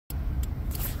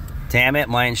Damn it,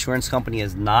 my insurance company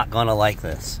is not gonna like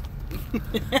this.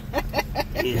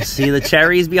 You see the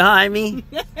cherries behind me?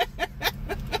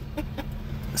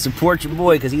 Support your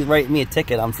boy, because he's writing me a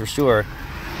ticket, I'm for sure.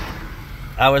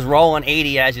 I was rolling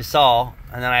 80, as you saw,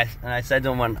 and then I said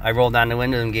to him when I rolled down the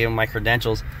window and gave him my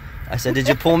credentials, I said, did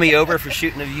you pull me over for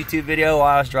shooting a YouTube video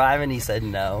while I was driving? He said,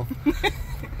 no.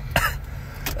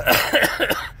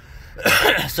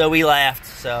 So we laughed,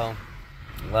 so...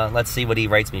 Well, let's see what he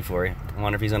writes me for. I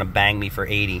wonder if he's going to bang me for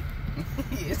 80.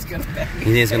 He is going to bang me.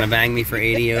 He is going to bang me for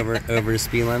 80 over the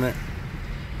speed limit?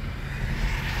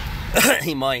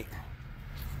 He might.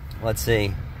 Let's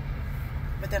see.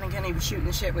 But then again, he was shooting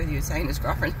the shit with you, saying his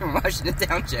girlfriend's from Washington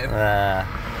Township.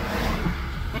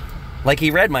 Like,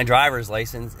 he read my driver's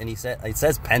license, and he said, it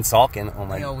says Pennsauken on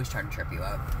my... He always tried to trip you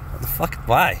up. What the fuck?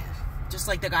 Why? Just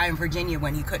like the guy in Virginia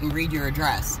when he couldn't read your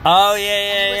address. Oh,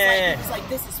 yeah. He was like,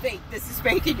 this is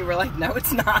fake, and you were like, no,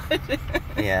 it's not.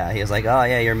 Yeah, he was like, oh,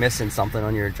 yeah, you're missing something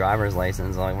on your driver's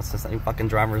license. I'm like, what's the same fucking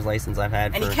driver's license I've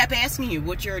had And he kept asking you,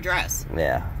 what's your address?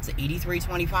 Yeah. It's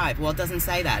 8325. Well, it doesn't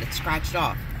say that. It's scratched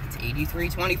off. It's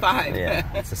 8325. Yeah,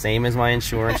 it's the same as my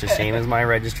insurance, the same as my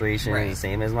registration, right. The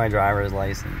same as my driver's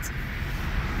license.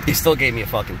 He still gave me a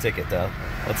fucking ticket, though.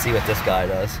 Let's see what this guy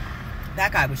does.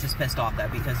 That guy was just pissed off, though,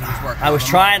 because he was working. I was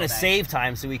trying to save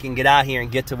time so we can get out here and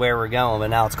get to where we're going, but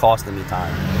now it's costing me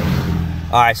time.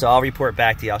 All right, so I'll report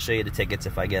back to you. I'll show you the tickets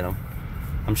if I get them.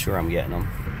 I'm sure I'm getting them.